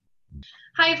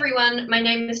Hi everyone, my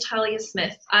name is Talia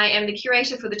Smith. I am the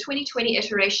curator for the 2020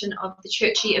 iteration of the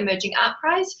Churchie Emerging Art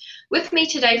Prize. With me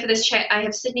today for this chat, I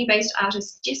have Sydney-based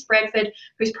artist Jess Bradford,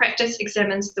 whose practice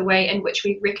examines the way in which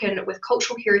we reckon with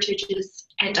cultural heritages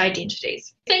and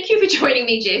identities. Thank you for joining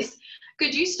me, Jess.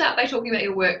 Could you start by talking about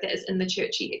your work that is in the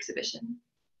Churchie exhibition?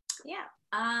 Yeah,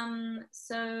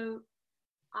 so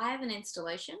I have an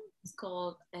installation. It's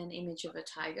called An Image of a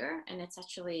Tiger, and it's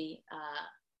actually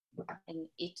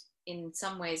in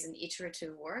some ways an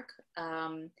iterative work,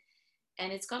 and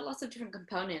it's got lots of different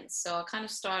components. So I'll kind of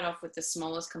start off with the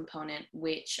smallest component,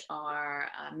 which are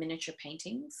miniature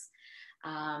paintings.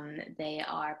 They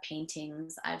are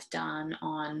paintings I've done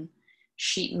on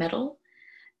sheet metal,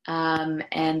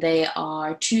 and they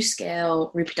are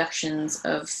 2-scale reproductions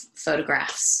of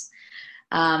photographs.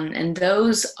 And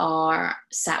those are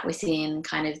sat within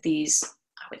kind of these,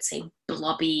 I would say,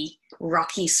 blobby,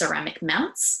 rocky ceramic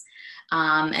mounts.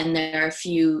 And there are a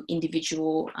few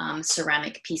individual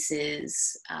ceramic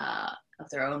pieces of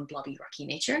their own blobby, rocky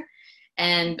nature.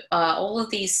 And all of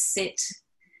these sit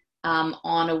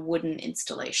on a wooden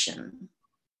installation.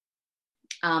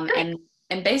 And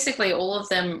basically all of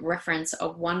them reference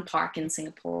one park in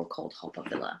Singapore called Haw Par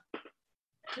Villa.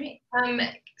 Great.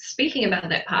 Speaking about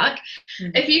that park,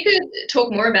 if you could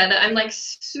talk more about it, I'm like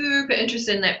super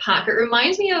interested in that park. It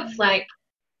reminds me of like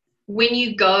when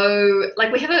you go,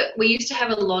 like we used to have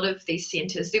a lot of these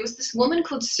centres. There was this woman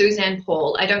called Suzanne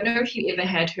Paul. I don't know if you ever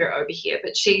had her over here,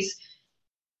 but she's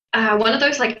one of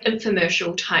those like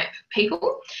infomercial type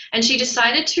people, and she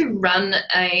decided to run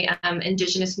a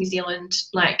Indigenous New Zealand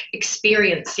like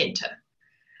experience centre.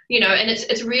 You know, and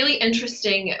it's really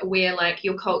interesting where like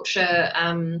your culture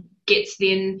gets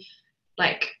then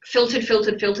like filtered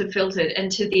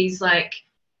into these like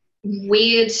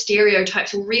weird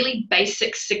stereotypes or really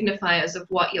basic signifiers of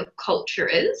what your culture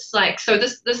is. Like, so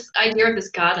this idea of this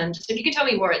garden, just if you could tell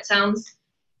me more, it sounds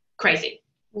crazy.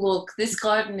 Look, this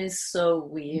garden is so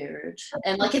weird.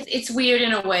 And like it's weird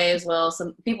in a way as well.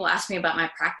 Some people ask me about my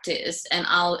practice and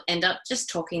I'll end up just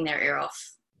talking their ear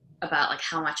off about like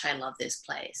how much I love this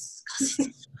place because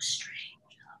it's so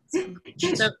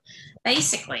strange. So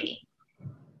basically,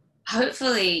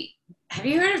 hopefully, have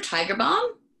you heard of Tiger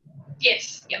Balm?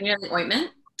 Yes. Yep. You know the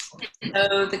ointment?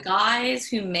 So the guys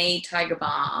who made Tiger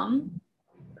Balm,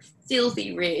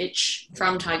 filthy rich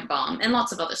from Tiger Balm and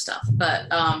lots of other stuff,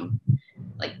 but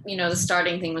like, you know, the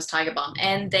starting thing was Tiger Balm,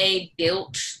 and they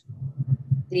built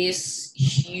this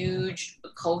huge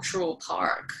cultural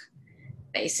park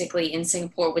basically in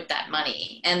Singapore with that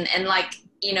money, and like,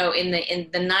 you know, in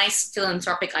the nice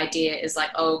philanthropic idea is like,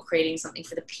 oh, creating something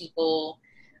for the people.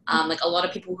 Like a lot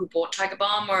of people who bought Tiger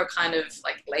Balm were kind of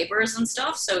like laborers and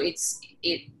stuff, so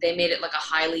they made it like a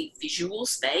highly visual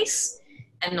space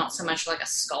and not so much like a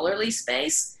scholarly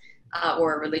space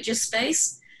or a religious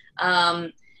space.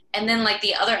 And then like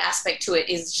the other aspect to it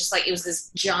is just like it was this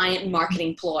giant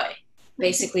marketing ploy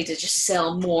basically to just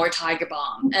sell more Tiger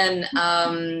Balm.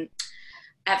 And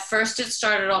at first it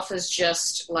started off as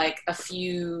just like a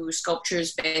few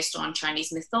sculptures based on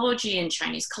Chinese mythology and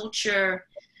Chinese culture,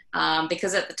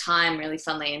 because at the time, really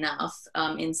funnily enough,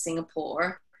 in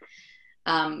Singapore,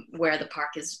 where the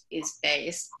park is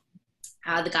based,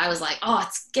 the guy was like, oh,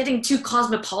 it's getting too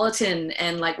cosmopolitan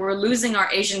and like we're losing our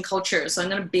Asian culture, so I'm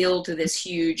going to build this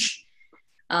huge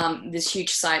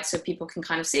site so people can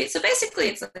kind of see it. So basically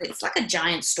it's like a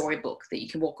giant storybook that you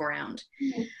can walk around.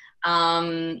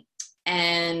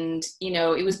 And, you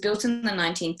know, it was built in the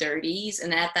 1930s.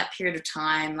 And at that period of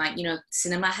time, like, you know,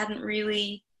 cinema hadn't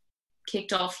really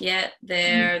kicked off yet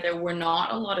there. There were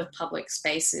not a lot of public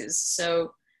spaces.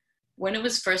 So when it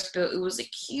was first built, it was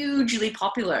like hugely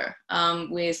popular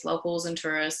with locals and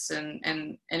tourists.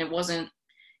 And it wasn't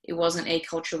a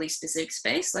culturally specific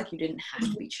space. Like you didn't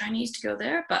have to be Chinese to go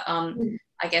there. But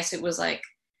I guess it was like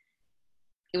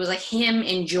him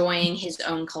enjoying his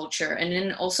own culture. And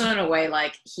then also in a way,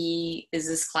 like he is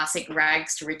this classic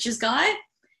rags to riches guy.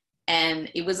 And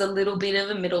it was a little bit of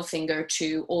a middle finger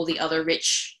to all the other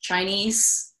rich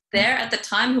Chinese there at the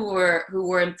time who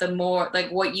were the more like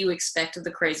what you expect of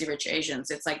the crazy rich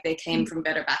Asians. It's like they came from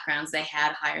better backgrounds. They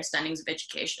had higher standings of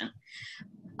education.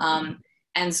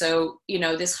 And so, you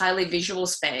know, this highly visual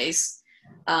space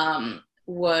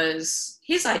was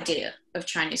his idea of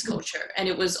Chinese culture. And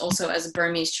it was also, as a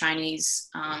Burmese Chinese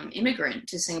immigrant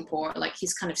to Singapore, like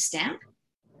his kind of stamp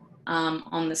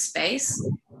on the space.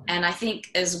 And I think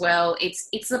as well, it's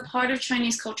the part of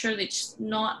Chinese culture that's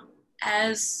not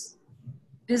as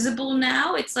visible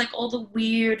now. It's like all the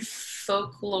weird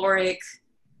folkloric,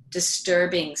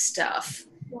 disturbing stuff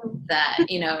that,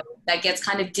 you know, that gets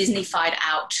kind of Disneyfied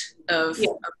out of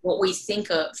what we think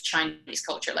of Chinese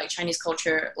culture. Like Chinese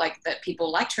culture, like that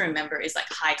people like to remember is like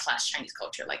high class Chinese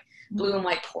culture, like blue and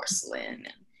white porcelain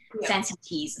and fancy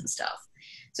teas and stuff.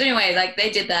 So anyway, like they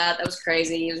did that. That was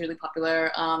crazy. It was really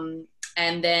popular.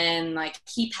 And then like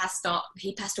he passed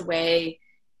away,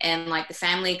 and like the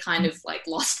family kind of like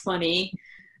lost money.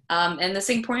 And the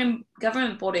Singaporean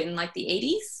government bought it in like the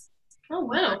 80s. Oh,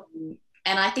 wow.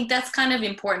 And I think that's kind of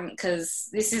important because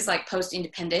this is like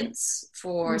post-independence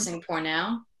for Singapore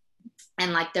now.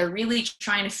 And like they're really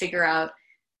trying to figure out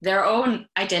their own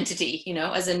identity, you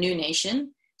know, as a new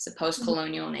nation. It's a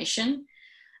post-colonial nation.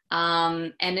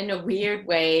 And in a weird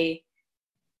way,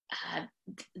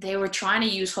 they were trying to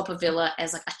use Haw Par Villa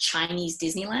as like a Chinese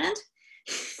Disneyland.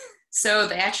 So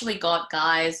they actually got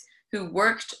guys who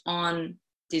worked on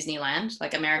Disneyland,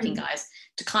 like American guys,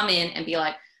 to come in and be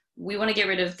like, we want to get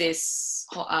rid of this,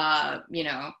 you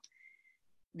know,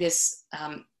 this.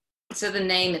 So the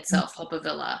name itself, Haw Par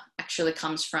Villa, actually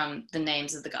comes from the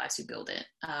names of the guys who built it.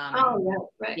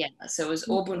 Right. Yeah, so it was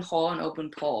O Boon Haw and O Boon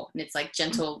Po, and it's like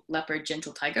gentle leopard,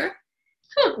 gentle tiger.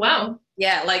 Oh, wow.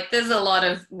 Yeah, like there's a lot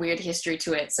of weird history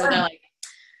to it. So they're like,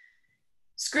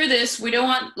 screw this. They don't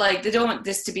want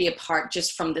this to be a park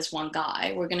just from this one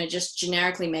guy. We're going to just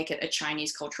generically make it a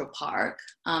Chinese cultural park.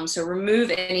 So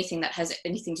remove anything that has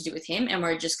anything to do with him. And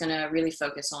we're just going to really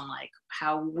focus on like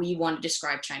how we want to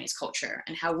describe Chinese culture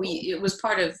and how it was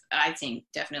part of, I think,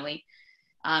 definitely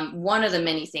one of the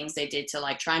many things they did to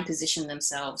like try and position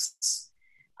themselves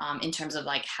in terms of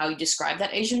like how you describe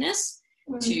that Asianness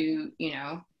to, you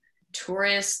know,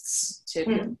 tourists, to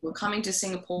people who are coming to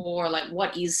Singapore, like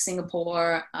what is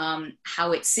Singapore,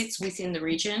 how it sits within the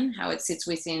region, how it sits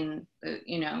within,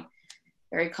 you know,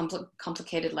 very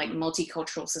complicated, like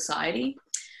multicultural society.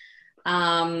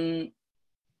 And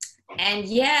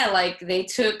yeah, like they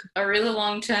took a really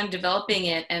long time developing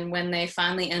it. And when they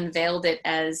finally unveiled it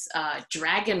as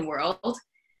Dragon World,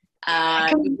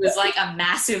 it was like a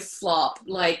massive flop.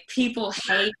 Like people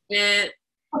hate it.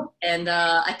 And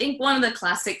I think one of the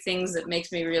classic things that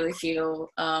makes me really feel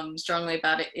strongly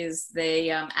about it is they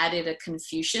added a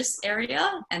Confucius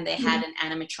area, and they had an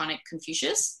animatronic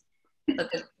Confucius.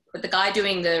 But the guy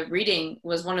doing the reading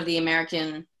was one of the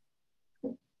American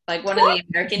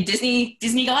Disney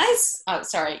guys. Oh,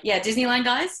 sorry. Yeah, Disneyland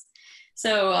guys.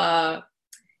 So,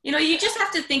 you know, you just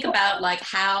have to think about like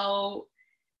how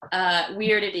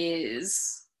weird it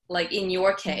is, like in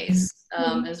your case,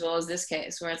 as well as this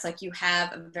case, where it's like you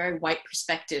have a very white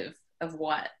perspective of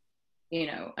what, you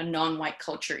know, a non-white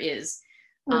culture is.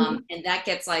 And that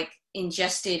gets like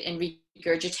ingested and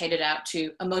regurgitated out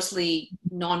to a mostly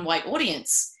non-white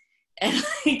audience. And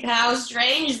like how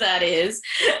strange that is.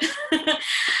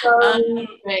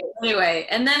 Anyway,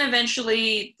 and then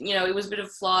eventually, you know, it was a bit of a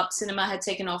flop. Cinema had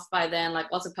taken off by then,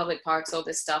 like lots of public parks, all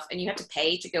this stuff. And you had to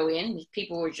pay to go in.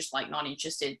 People were just like not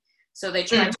interested. So they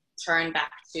tried to turn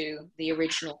back to the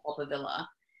original Haw Par Villa,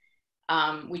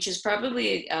 which is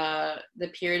probably the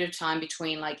period of time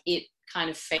between like it kind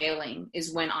of failing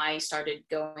is when I started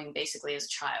going basically as a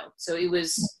child. So it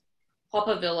was Haw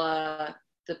Par Villa,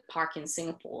 the park in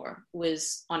Singapore,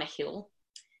 was on a hill,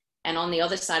 and on the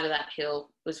other side of that hill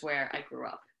was where I grew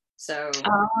up. So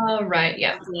right,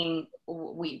 yeah, we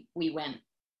went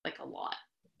like a lot.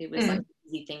 It was like the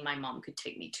easy thing my mom could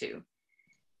take me to.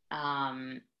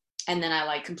 And then I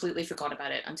like completely forgot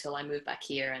about it until I moved back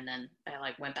here, and then I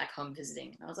like went back home visiting.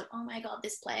 And I was like, oh my God,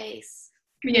 this place.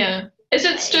 Yeah. Is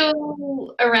it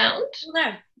still around?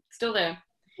 Still there.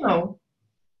 Oh.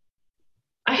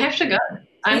 I have to go.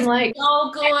 I'm like,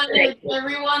 oh god,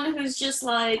 everyone who's just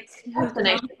like who's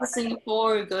to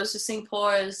Singapore, who goes to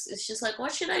Singapore is just like,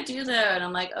 what should I do there? And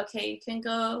I'm like, okay, you can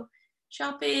go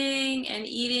shopping and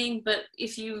eating, but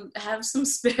if you have some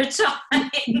spare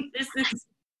time, this is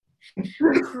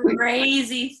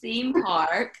crazy theme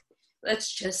park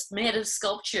that's just made of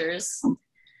sculptures.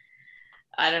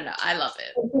 I don't know. I love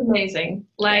it. It's amazing.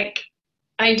 Like,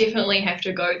 I definitely have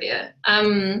to go there.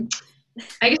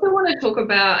 I guess I want to talk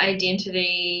about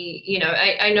identity. You know,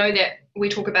 I know that we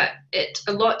talk about it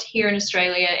a lot here in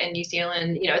Australia and New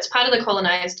Zealand. You know, it's part of the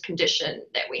colonized condition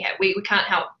that we have. We can't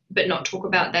help but not talk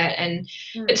about that. And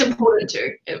it's important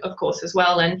to, of course, as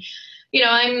well. And you know,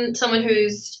 I'm someone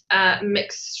who's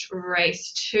mixed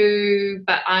race too,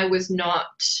 but I was not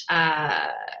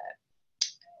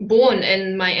born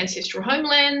in my ancestral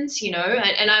homelands, you know,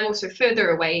 and I'm also further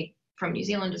away from New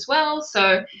Zealand as well.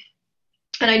 So,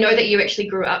 and I know that you actually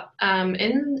grew up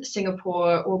in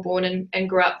Singapore or born and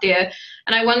grew up there.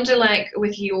 And I wonder, like,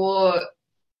 with your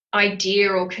idea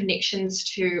or connections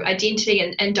to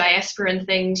identity and diaspora and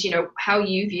things, how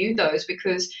you view those,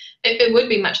 because it would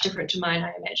be much different to mine,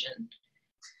 I imagine.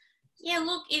 Yeah,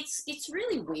 look, it's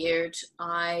really weird.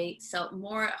 I felt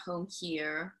more at home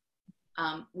here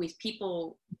with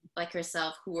people like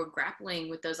herself who were grappling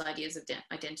with those ideas of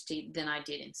identity than I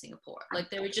did in Singapore. Like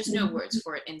there were just no words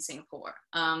for it in Singapore.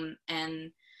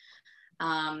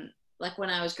 Like when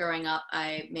I was growing up,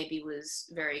 I maybe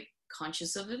was very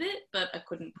conscious of it, but I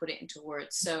couldn't put it into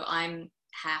words. So I'm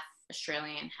half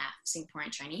Australian, half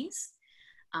Singaporean Chinese.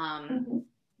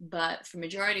 But for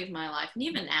majority of my life, and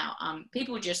even now,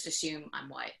 people just assume I'm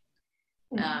white,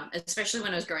 especially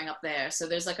when I was growing up there. So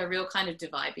there's like a real kind of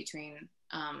divide between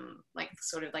like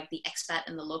sort of like the expat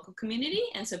and the local community.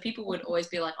 And so people would always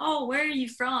be like, oh, where are you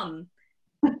from?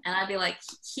 And I'd be like,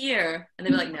 here. And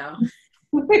they'd be like, no.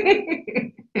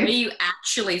 Where are you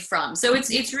actually from? So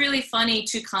it's really funny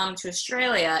to come to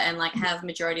Australia and like have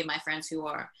majority of my friends who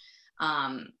are,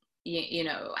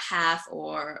 half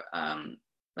or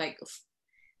like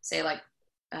say like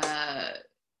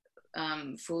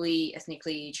fully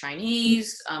ethnically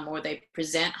Chinese, or they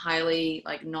present highly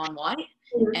like non-white,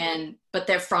 but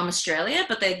they're from Australia,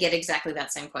 but they get exactly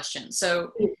that same question.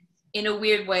 So in a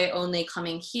weird way, only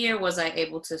coming here was I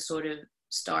able to sort of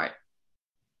start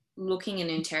looking and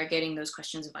interrogating those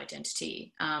questions of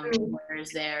identity.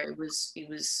 Whereas there it was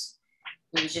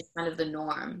just kind of the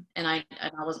norm, and I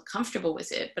wasn't comfortable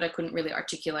with it, but I couldn't really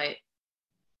articulate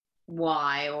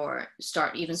why or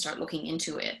start looking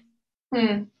into it.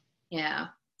 Yeah,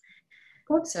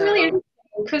 that's really interesting,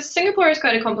 because Singapore has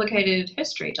quite a complicated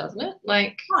history, doesn't it?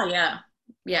 Like, oh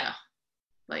yeah,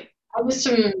 like I was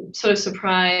sort of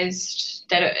surprised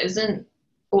that it isn't,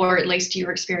 or at least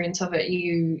your experience of it,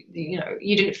 you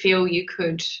didn't feel you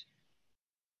could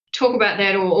talk about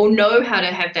that or know how to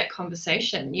have that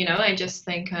conversation. I just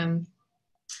think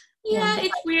yeah,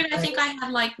 it's weird. I think I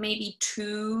had like maybe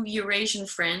 2 Eurasian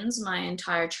friends my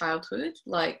entire childhood.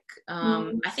 Like,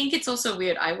 I think it's also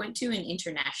weird. I went to an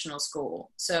international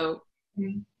school, so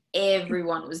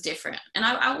everyone was different. And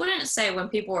I wouldn't say when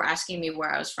people were asking me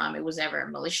where I was from, it was ever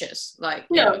malicious. Like,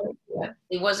 no,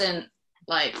 it wasn't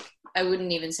like, I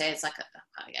wouldn't even say it's like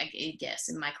I guess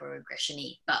a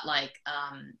microaggression-y, but like,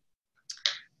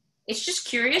 it's just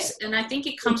curious, and I think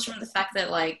it comes from the fact that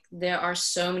like there are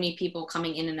so many people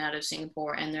coming in and out of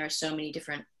Singapore, and there are so many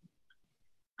different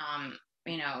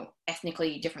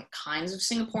ethnically different kinds of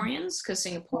Singaporeans, because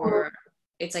Singapore,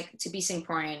 it's like, to be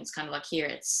Singaporean, it's kind of like here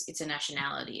it's a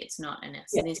nationality, it's not an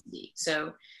ethnicity.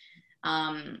 So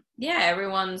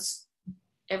everyone's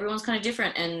kind of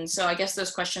different, and so I guess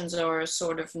those questions are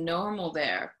sort of normal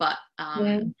there, but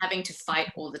having to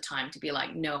fight all the time to be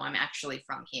like, no, I'm actually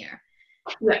from here,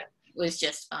 was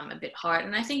just a bit hard.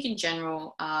 And I think in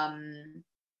general,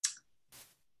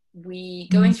 we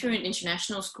going through an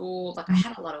international school, like I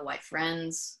had a lot of white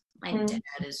friends. My dad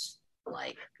is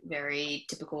like very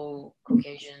typical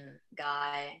Caucasian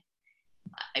guy.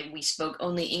 We spoke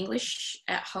only English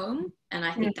at home, and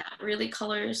I think that really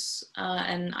colors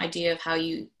an idea of how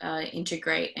you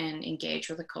integrate and engage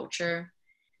with a culture.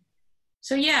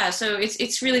 So so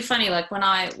it's really funny. Like when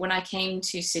I came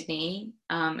to Sydney,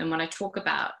 and when I talk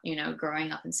about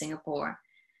growing up in Singapore,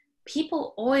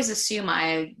 people always assume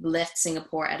I left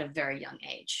Singapore at a very young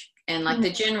age, and like the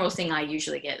general thing I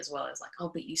usually get as well is like, oh,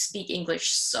 but you speak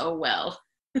English so well.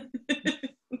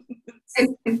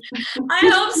 I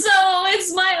hope so.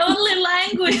 It's my only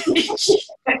language.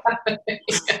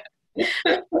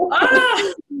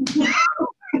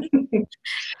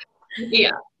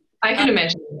 Yeah, I can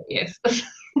imagine. Yes.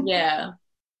 Yeah.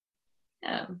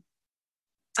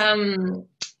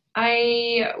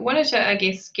 I wanted to, I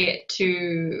guess, get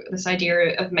to this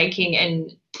idea of making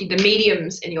and the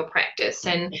mediums in your practice.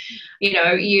 And,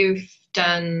 you've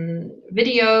done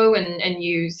video and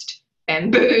used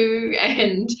bamboo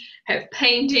and have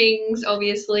paintings,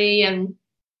 obviously. And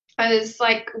I was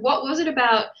like, what was it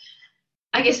about,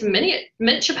 I guess,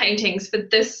 miniature paintings for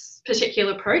this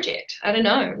particular project? I don't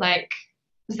know. Like,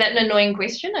 is that an annoying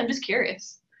question? I'm just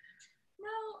curious.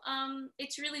 No,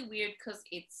 it's really weird because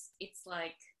it's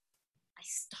like I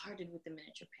started with the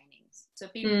miniature paintings. So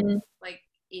people like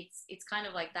it's kind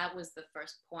of like that was the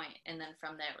first point, and then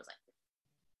from there it was like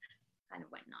kind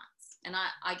of went nuts. And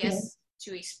I guess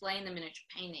to explain the miniature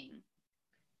painting,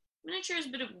 miniature is a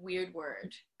bit of a weird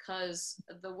word because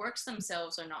the works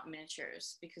themselves are not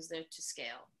miniatures because they're to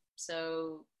scale.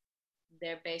 So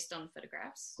they're based on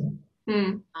photographs.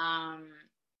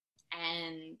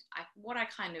 And what I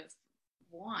kind of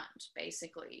want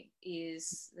basically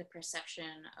is the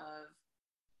perception of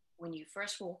when you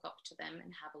first walk up to them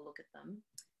and have a look at them,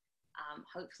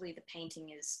 hopefully the painting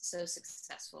is so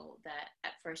successful that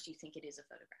at first you think it is a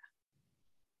photograph.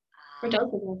 It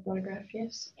does look like a photograph,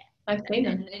 yes. Yeah. I've seen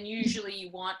them. And usually you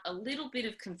want a little bit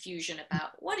of confusion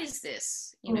about what is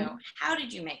this? You know, how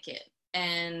did you make it?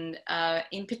 And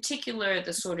in particular,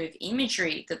 the sort of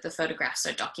imagery that the photographs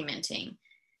are documenting,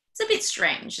 it's a bit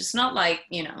strange. It's not like,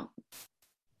 you know,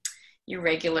 your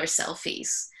regular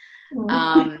selfies.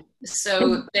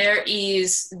 So there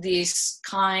is this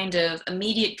kind of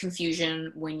immediate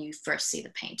confusion when you first see the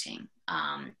painting.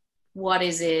 What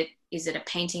is it? Is it a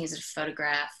painting? Is it a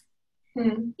photograph?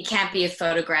 It can't be a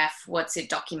photograph. What's it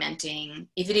documenting?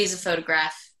 If it is a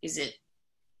photograph, is it,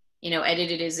 you know,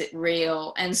 edited? Is it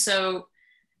real? And so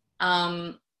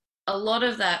a lot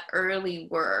of that early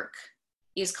work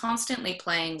is constantly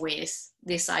playing with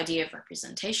this idea of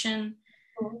representation,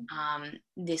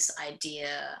 this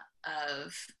idea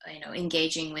of, you know,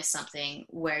 engaging with something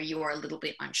where you're a little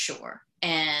bit unsure.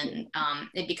 And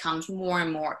it becomes more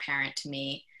and more apparent to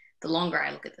me the longer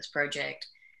I look at this project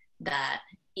that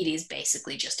it is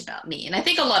basically just about me. And I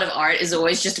think a lot of art is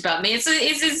always just about me. It's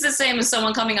the same as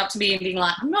someone coming up to me and being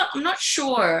like, I'm not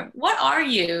sure, what are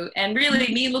you? And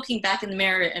really me looking back in the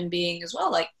mirror and being as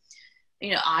well like,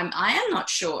 you know, I am not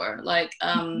sure. Like,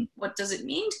 what does it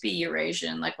mean to be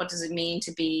Eurasian? Like, what does it mean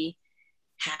to be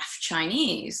half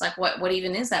Chinese? Like, what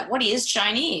even is that? What is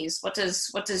Chinese? What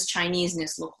does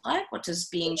Chineseness look like? What does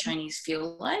being Chinese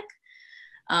feel like?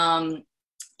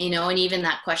 You know, and even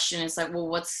that question is like, well,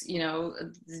 what's, you know,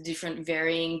 the different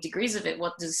varying degrees of it?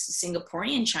 What does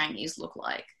Singaporean Chinese look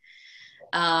like?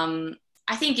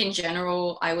 I think in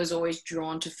general, I was always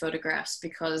drawn to photographs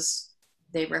because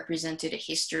they represented a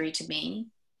history to me.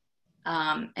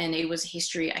 And it was a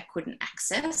history I couldn't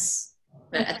access,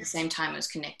 but at the same time it was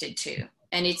connected to.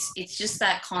 And it's just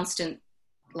that constant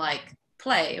like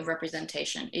play of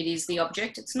representation. It is the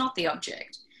object, it's not the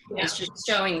object. Yeah. It's just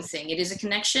showing the thing. It is a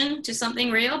connection to something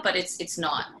real, but it's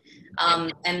not.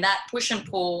 And that push and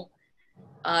pull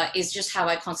is just how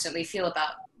I constantly feel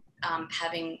about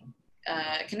having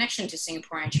a connection to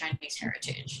Singaporean Chinese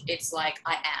heritage. It's like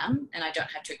I am, and I don't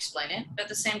have to explain it. But at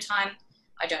the same time,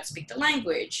 I don't speak the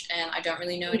language, and I don't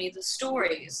really know any of the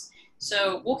stories.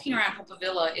 So walking around Haw Par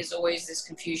Villa is always this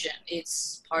confusion.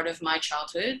 It's part of my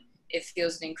childhood. It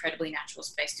feels an incredibly natural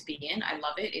space to be in. I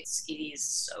love it. It is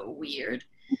so weird.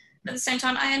 But at the same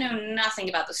time, I know nothing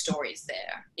about the stories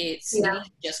there. It's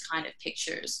just kind of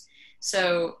pictures.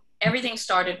 So everything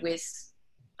started with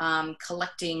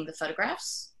collecting the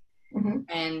photographs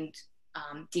and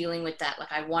dealing with that.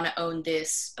 Like, I want to own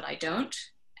this, but I don't.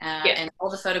 And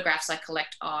all the photographs I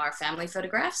collect are family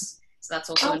photographs. So that's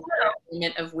also an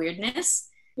element of weirdness.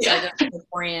 So I go to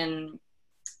Singaporean,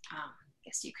 I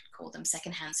guess you could call them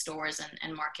secondhand stores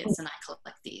and markets, and I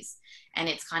collect these. And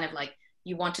it's kind of like,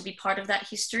 you want to be part of that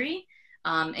history,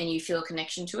 and you feel a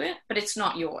connection to it, but it's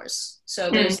not yours.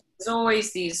 So there's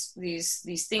always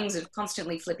these things of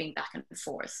constantly flipping back and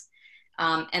forth.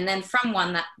 And then from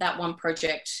that one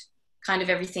project, kind of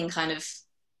everything kind of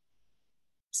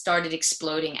started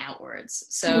exploding outwards.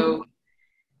 So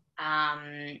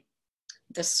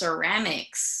the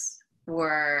ceramics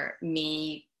were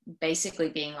me basically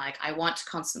being like, I want to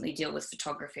constantly deal with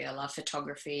photography. I love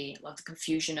photography, love the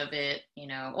confusion of it, you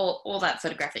know, all that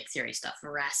photographic theory stuff,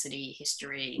 veracity,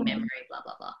 history, memory, blah,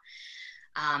 blah,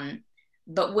 blah.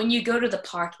 But when you go to the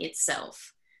park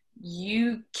itself,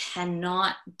 you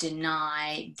cannot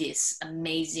deny this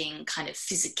amazing kind of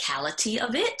physicality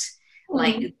of it.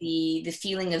 Like the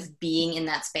feeling of being in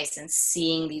that space and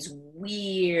seeing these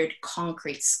weird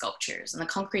concrete sculptures. And the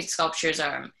concrete sculptures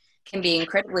can be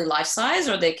incredibly life-size,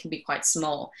 or they can be quite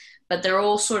small, but they're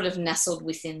all sort of nestled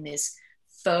within this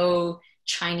faux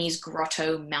Chinese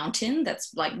grotto mountain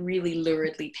that's like really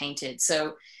luridly painted.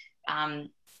 So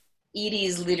it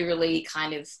is literally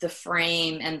kind of the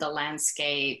frame and the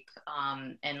landscape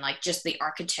and like just the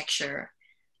architecture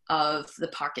of the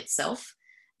park itself.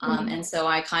 And so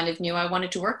I kind of knew I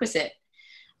wanted to work with it.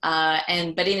 But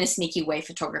in a sneaky way,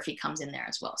 photography comes in there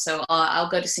as well. So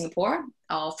I'll go to Singapore,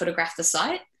 I'll photograph the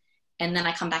site, and then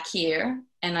I come back here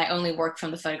and I only work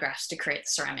from the photographs to create the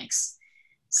ceramics.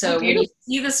 So when you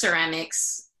see the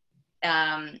ceramics,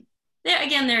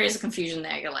 there is a confusion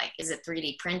there. You're like, is it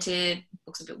 3D printed?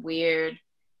 Looks a bit weird.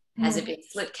 Has it been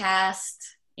flip cast?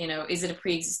 You know, is it a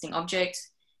pre-existing object?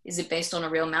 Is it based on a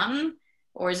real mountain?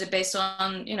 Or is it based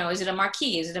on, you know, is it a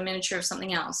marquee? Is it a miniature of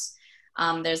something else?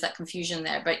 There's that confusion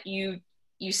there, but you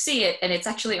see it and it's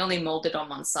actually only molded on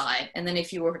one side. And then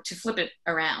if you were to flip it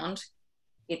around,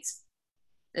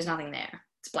 there's nothing there.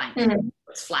 It's blank.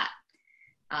 It's flat.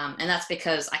 And that's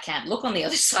because I can't look on the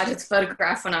other side of the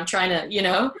photograph when I'm trying to, you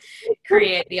know,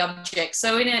 create the object.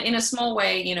 So in a small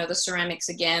way, you know, the ceramics,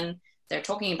 again, they're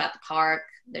talking about the park.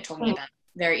 They're talking about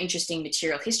very interesting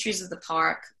material histories of the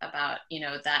park, about, you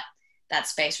know, that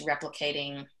space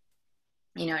replicating,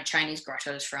 you know, Chinese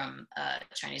grottos from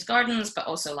Chinese gardens, but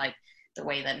also like the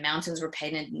way that mountains were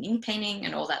painted in ink painting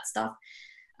and all that stuff.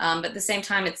 But at the same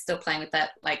time, it's still playing with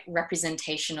that like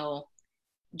representational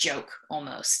joke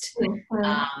almost.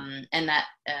 And that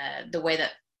the way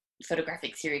that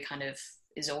photographic theory kind of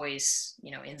is always,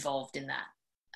 you know, involved in that.